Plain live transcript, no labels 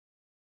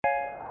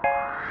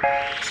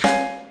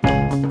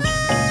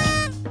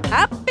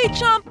Happy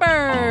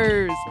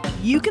Chompers!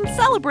 You can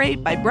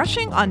celebrate by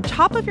brushing on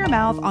top of your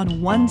mouth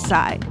on one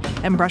side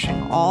and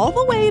brushing all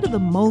the way to the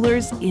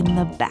molars in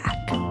the back.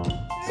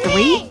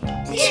 3,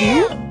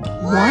 2,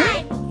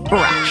 1,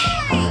 brush.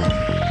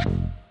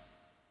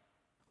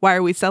 Why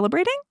are we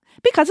celebrating?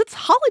 Because it's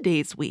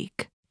holidays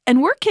week,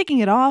 and we're kicking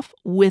it off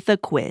with a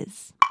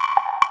quiz.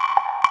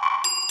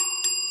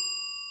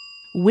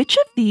 Which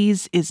of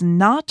these is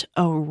not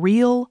a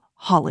real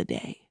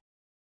holiday?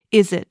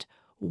 Is it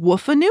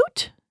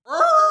Woofanoot?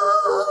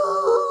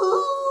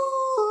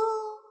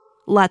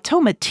 La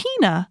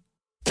Tomatina?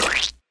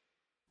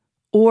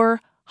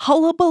 Or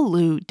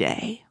Hullabaloo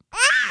Day?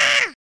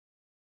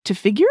 To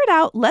figure it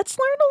out, let's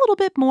learn a little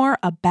bit more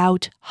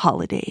about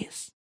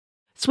holidays.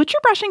 Switch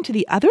your brushing to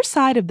the other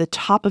side of the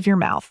top of your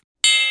mouth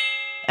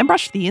and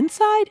brush the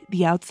inside,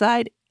 the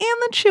outside,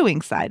 and the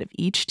chewing side of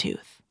each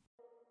tooth.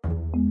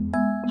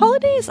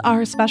 Holidays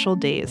are special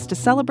days to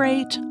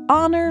celebrate,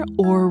 honor,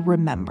 or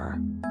remember.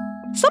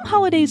 Some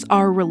holidays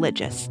are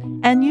religious,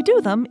 and you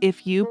do them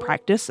if you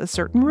practice a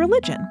certain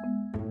religion.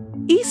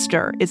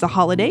 Easter is a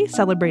holiday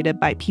celebrated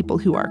by people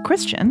who are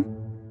Christian.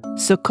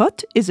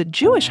 Sukkot is a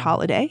Jewish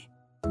holiday,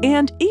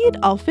 and Eid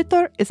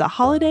al-Fitr is a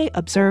holiday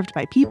observed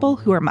by people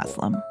who are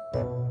Muslim.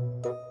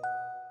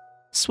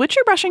 Switch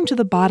your brushing to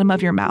the bottom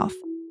of your mouth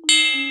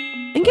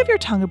and give your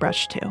tongue a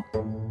brush too.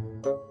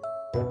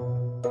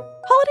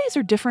 Holidays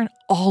are different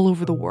all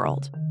over the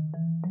world.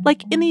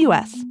 Like in the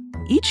US,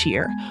 each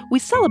year we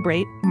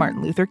celebrate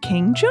Martin Luther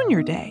King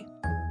Jr. Day.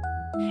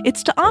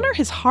 It's to honor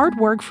his hard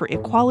work for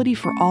equality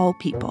for all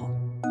people.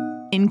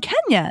 In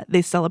Kenya,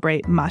 they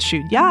celebrate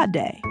Mashujaa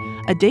Day,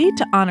 a day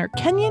to honor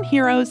Kenyan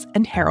heroes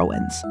and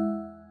heroines.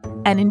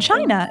 And in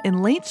China,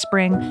 in late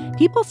spring,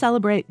 people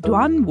celebrate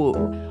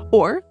Duanwu,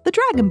 or the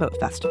Dragon Boat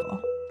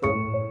Festival.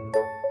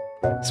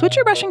 Switch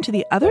your brushing to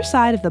the other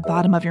side of the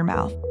bottom of your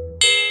mouth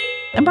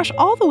and brush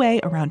all the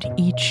way around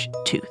each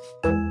tooth.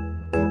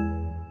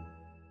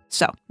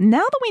 So,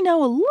 now that we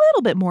know a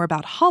little bit more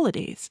about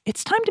holidays,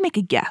 it's time to make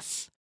a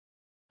guess.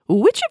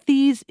 Which of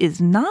these is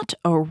not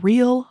a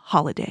real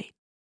holiday?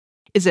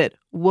 Is it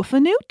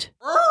Woofanoot?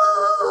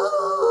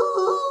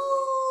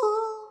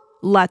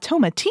 La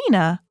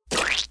Tomatina?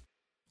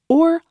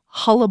 Or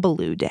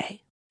Hullabaloo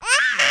Day?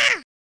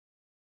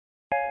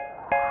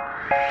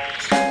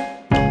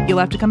 You'll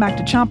have to come back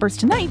to Chompers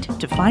tonight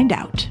to find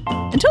out.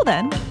 Until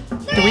then,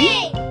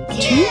 3,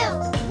 2,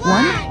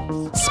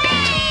 1,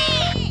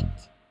 spit!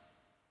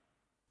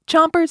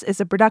 Chompers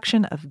is a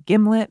production of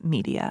Gimlet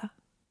Media.